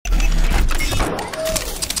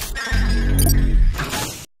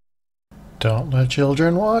Don't let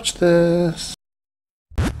children watch this.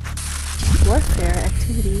 Warfare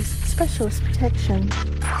activities, specialist protection.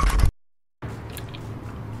 I'll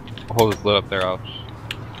hold his load up there, Ouch.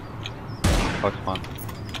 That's fun.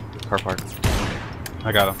 Car park.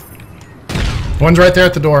 I got him. One's right there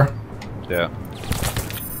at the door. Yeah.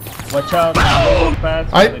 Watch out!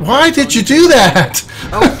 Why did you do that?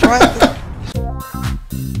 I was trying to...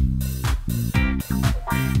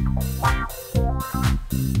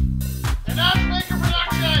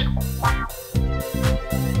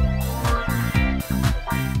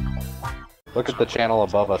 Look at the channel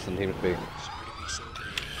above us in TeamSpeak.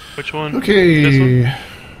 Which one? Okay.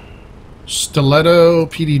 Stiletto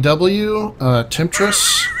PDW,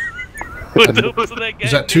 Temptress.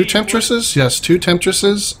 Is that two Temptresses? Yes, two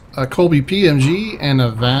Temptresses, a Colby PMG, and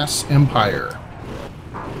a Vast Empire.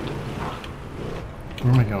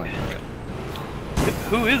 Where am I going?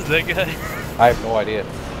 Who is that guy? I have no idea.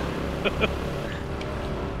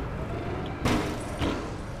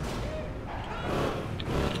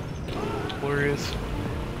 Glorious.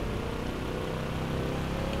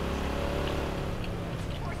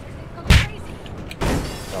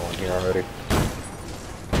 Got one here already.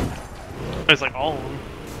 It's like all of them.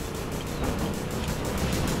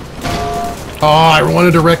 Oh, I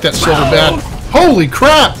wanted to wreck that silver bed. Holy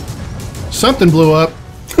crap! Something blew up.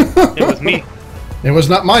 It was me. It was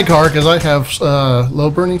not my car because I have low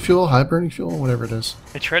burning fuel, high burning fuel, whatever it is.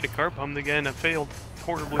 I tried to car bomb the guy and I failed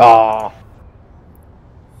horribly. Oh.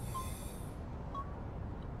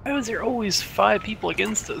 Why was there always 5 people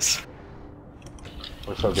against us?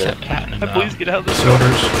 We're so good. Please get out of this.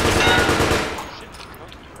 Silvers.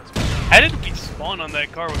 How did we spawn on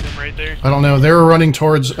that car with him right there? I don't know. They were running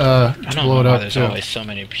towards I to don't blow know it why up. there's Too. always so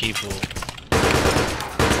many people.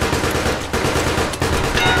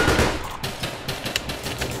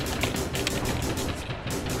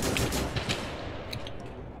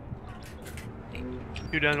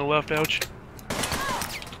 You down the left, Ouch.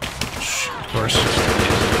 Of course.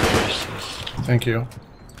 Thank you.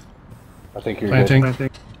 I think you're Planting.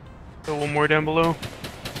 good. So one more down below.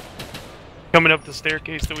 Coming up the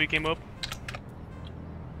staircase that we came up.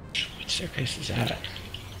 Which staircase is that?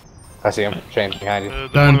 I see him. Shane, behind you. The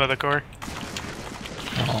Done. one by the car.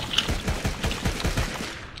 Oh.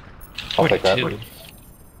 I'll take that. 42.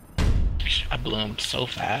 I blew him so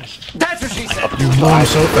fast. That's what she said! You blew him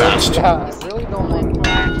so fast. Yeah, I really don't like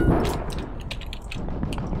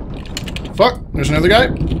Fuck! There's another guy.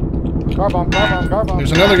 car bomb, car bomb, car bomb.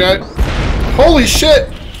 There's another guy. Holy shit!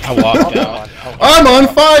 I walked out. I'm on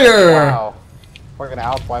fire! Wow. We're gonna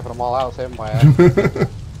out-wiping them all out, saving my ass.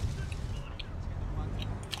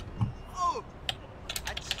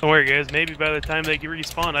 Don't worry, guys. Maybe by the time they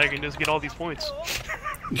respawn, I can just get all these points.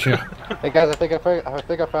 Yeah. Hey guys, I think I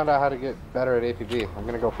found out how to get better at APB. I'm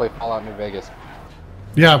gonna go play Fallout New Vegas.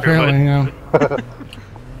 Yeah, apparently, yeah.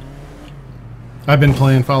 I've been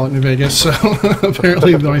playing Fallout New Vegas, so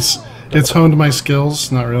apparently it's honed my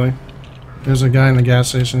skills. Not really. There's a guy in the gas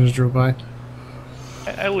station who just drove by.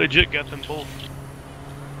 I legit got them both.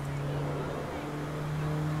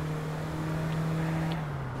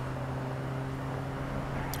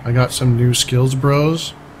 I got some new skills,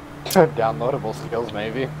 bros. Downloadable skills,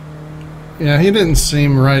 maybe. Yeah, he didn't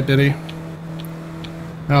seem right, did he? I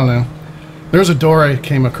don't know. There's a door I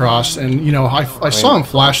came across, and, you know, I saw him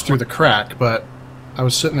flash through the crack, but I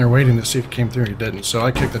was sitting there waiting to see if he came through. He didn't, so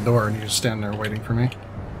I kicked the door, and he was standing there waiting for me.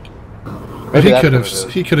 But he could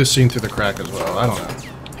have seen through the crack as well. I don't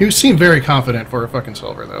know. He seemed very confident for a fucking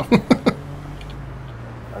silver, though.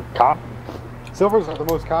 Silvers are the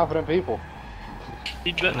most confident people.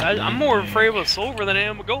 I'm more afraid of a silver than I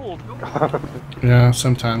am a gold. Yeah,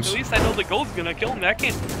 sometimes. At least I know the gold's gonna kill me. I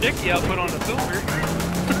can't predict the output on a silver.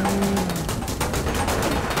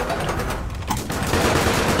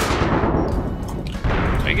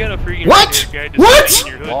 I got a freaking What? guy just What? in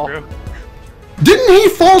your hood, bro. Didn't he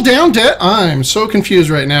fall down dead? I'm so confused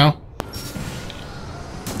right now.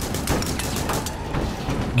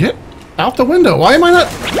 Get out the window. Why am I not...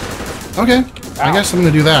 Okay, I guess I'm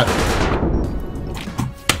gonna do that.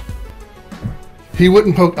 He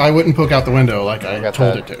wouldn't poke... I wouldn't poke out the window like I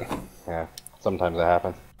told it to. Yeah, sometimes that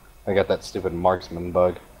happens. I got that stupid marksman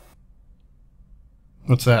bug.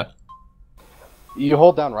 What's that? You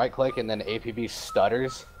hold down right click and then APB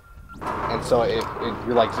stutters. And so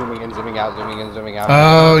you're like zooming in, zooming out, zooming in, zooming out.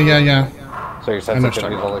 Oh, yeah, yeah. So your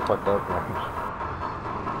sensitivity is all like fucked up.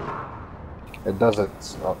 It does it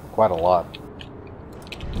quite a lot.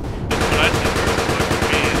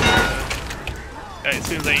 As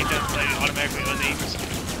soon as I eat that, it automatically unaims.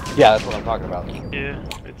 Yeah, that's what I'm talking about. Yeah,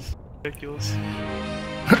 it's ridiculous.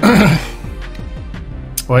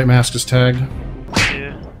 WhiteMask is tagged.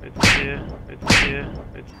 Yeah,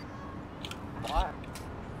 it's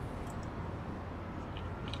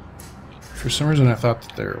For some reason I thought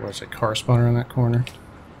that there was a car spawner in that corner.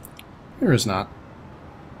 There is not.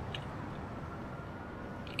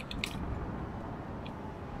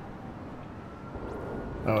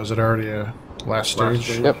 Oh, is it already a last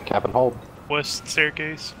stage? Yep, cap and hold. west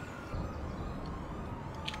staircase.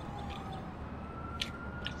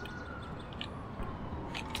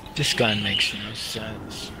 This gun makes no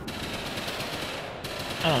sense.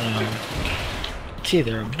 I don't know. It's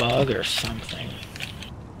either a bug or something.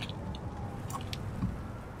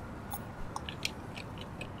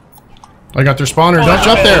 I got their spawner. Don't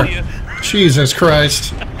jump there! Jesus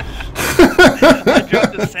Christ. I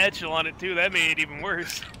dropped the satchel on it too, that made it even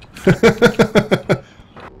worse.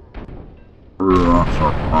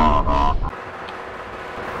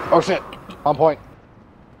 Oh shit! On point.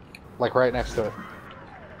 Like right next to it.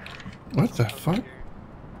 What the fuck?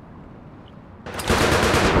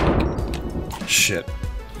 Shit.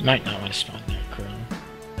 You might not want to spawn there, Crow.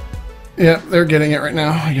 Yeah, they're getting it right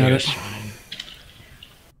now. I got it.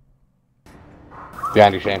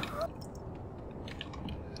 Behind you, Shane.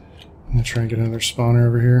 I'm gonna try and get another spawner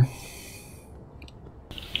over here.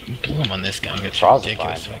 Bloom on this gun gets Proserpine.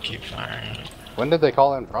 ridiculous if I keep firing. When did they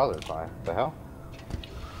call in Proserpine? The hell?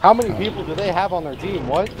 How many people do they have on their team?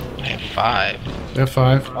 What? I have 5. They have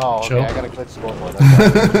 5. Oh, okay, Chill. I gotta click scoreboard.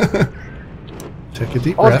 That's why. Take a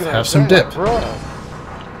deep I was breath, gonna have some say, dip. like, bro.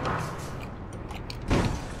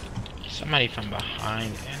 Somebody from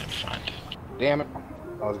behind and in front. Damn it.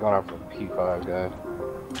 I was going after the P5 guy.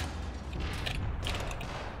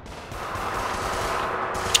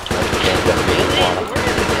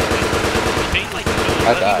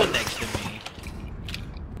 I died. Next to me.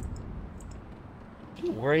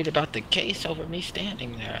 You worried about the case over me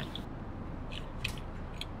standing there. I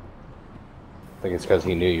think it's because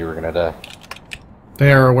he knew you were gonna die.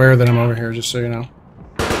 They are aware that I'm over here, just so you know.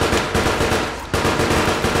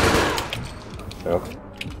 So,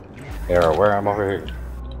 they are aware I'm over here.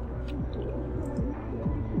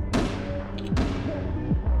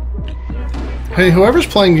 Hey, whoever's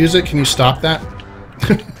playing music, can you stop that?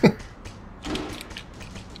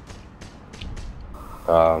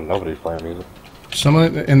 Nobody's playing music.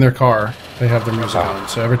 Someone in their car, they have their music on.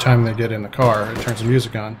 So every time they get in the car, it turns the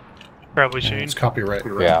music on. Probably And Shane. it's copyright.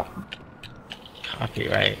 Yeah.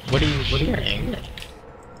 Copyright. What are you hearing?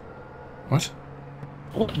 What?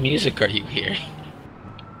 What music are you hearing?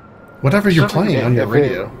 Whatever you're playing on your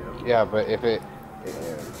radio. Yeah, but if it...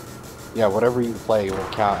 Yeah, whatever you play will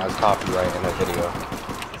count as copyright in a video.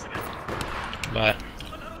 But...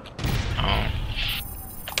 Oh.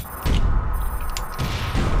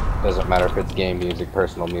 Doesn't matter if it's game music,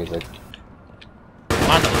 personal music.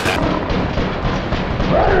 I know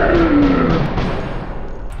that.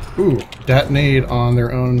 Ooh, detonate on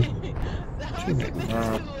their own. That was too late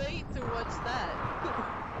to watch that.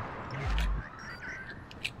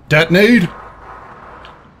 Detonate!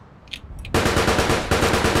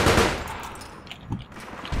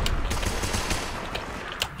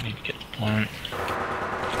 Need to get the point.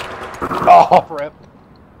 Oh, rip.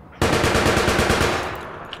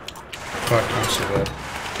 Fuck, I'm so bad.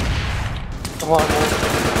 Come on, man.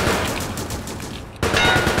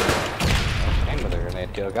 And with a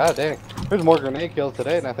grenade kill. God dang. There's more grenade kills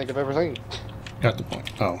today than I think I've ever seen. Got the point.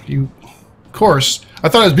 Oh, you... Of course. I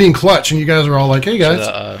thought I was being clutch, and you guys were all like, hey, guys.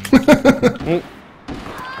 I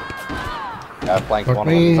flanked Fuck one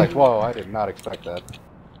of them. It's me. like, whoa, I did not expect that.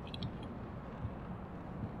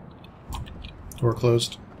 Door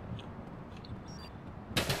closed.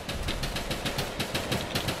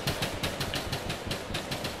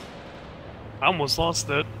 I almost lost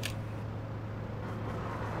that.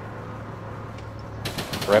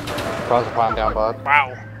 Rip. Proserpine down, bud.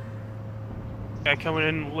 Wow. Guy coming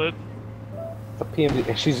in lit. The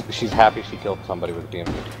PMD. She's happy she killed somebody with a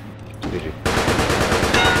PMD. GG.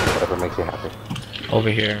 Whatever makes you happy.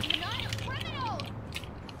 Over here.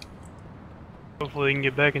 Hopefully they can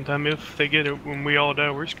get back in time. If they get it when we all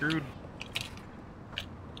die, we're screwed.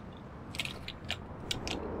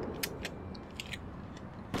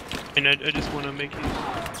 And I just want to make it.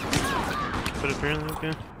 But apparently,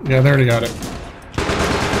 okay. Yeah, they already got it.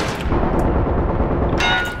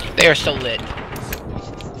 They are so lit.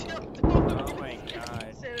 Oh my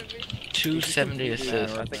god. 270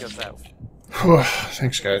 assists. I think it's that.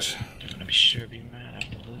 Thanks, guys. I'm gonna be sure be mad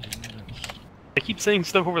after losing this. They keep saying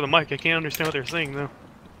stuff over the mic. I can't understand what they're saying though.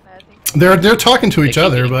 They're talking to each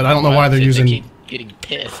other, but I don't know why they're using... They keep getting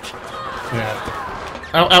pissed. Yeah.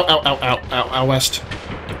 Ow, ow, ow, ow, ow, ow, ow, west.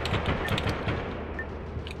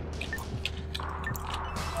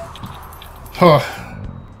 Oh.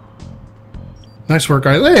 Nice work,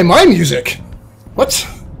 guys. Hey, my music! What?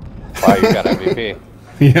 Wow, you got MVP.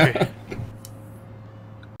 Yeah.